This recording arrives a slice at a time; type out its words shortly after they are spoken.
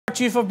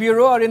Chief of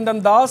Bureau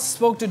Arindam Das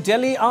spoke to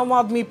Delhi Aam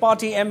Aadmi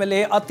Party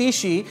MLA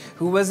Atishi,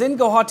 who was in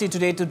Guwahati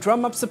today to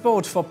drum up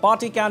support for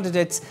party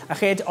candidates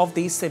ahead of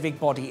the civic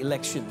body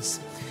elections.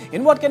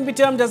 In what can be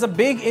termed as a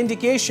big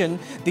indication,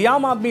 the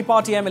Aam Aadmi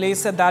Party MLA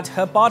said that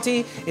her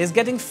party is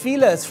getting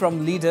feelers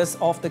from leaders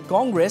of the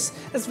Congress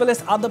as well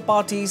as other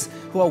parties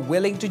who are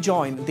willing to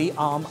join the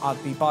Aam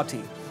Aadmi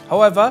Party.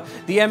 However,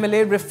 the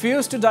MLA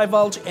refused to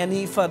divulge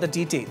any further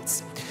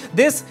details.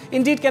 This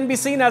indeed can be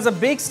seen as a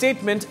big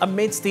statement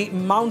amidst the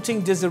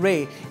mounting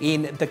disarray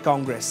in the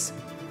Congress.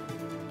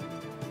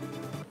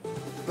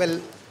 Well,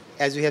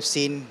 as we have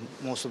seen,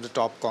 most of the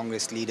top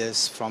Congress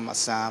leaders from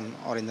Assam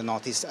or in the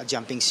northeast are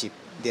jumping ship.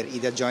 They're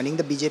either joining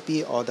the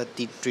BJP or the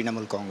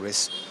Trinamool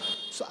Congress.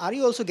 So are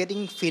you also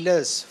getting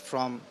feelers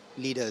from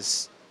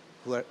leaders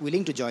who are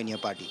willing to join your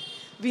party?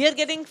 We are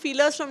getting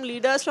feelers from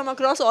leaders from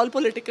across all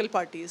political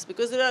parties,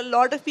 because there are a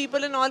lot of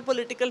people in all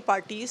political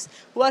parties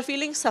who are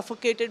feeling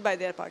suffocated by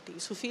their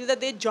parties, who feel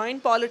that they join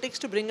politics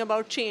to bring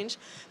about change.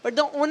 But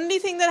the only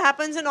thing that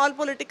happens in all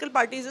political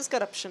parties is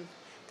corruption.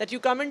 That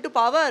you come into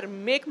power,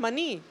 make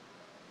money,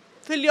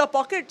 fill your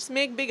pockets,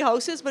 make big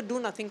houses, but do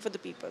nothing for the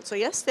people. So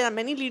yes, there are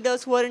many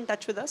leaders who are in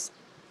touch with us.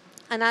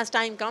 And as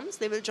time comes,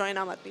 they will join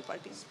Aam Aadmi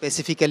Party.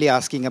 Specifically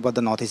asking about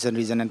the northeastern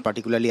region and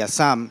particularly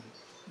Assam,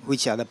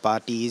 which other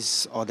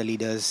parties or the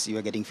leaders you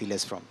are getting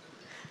feelers from?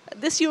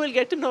 This you will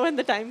get to know when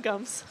the time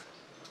comes.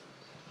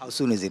 How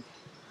soon is it?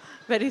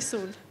 Very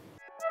soon.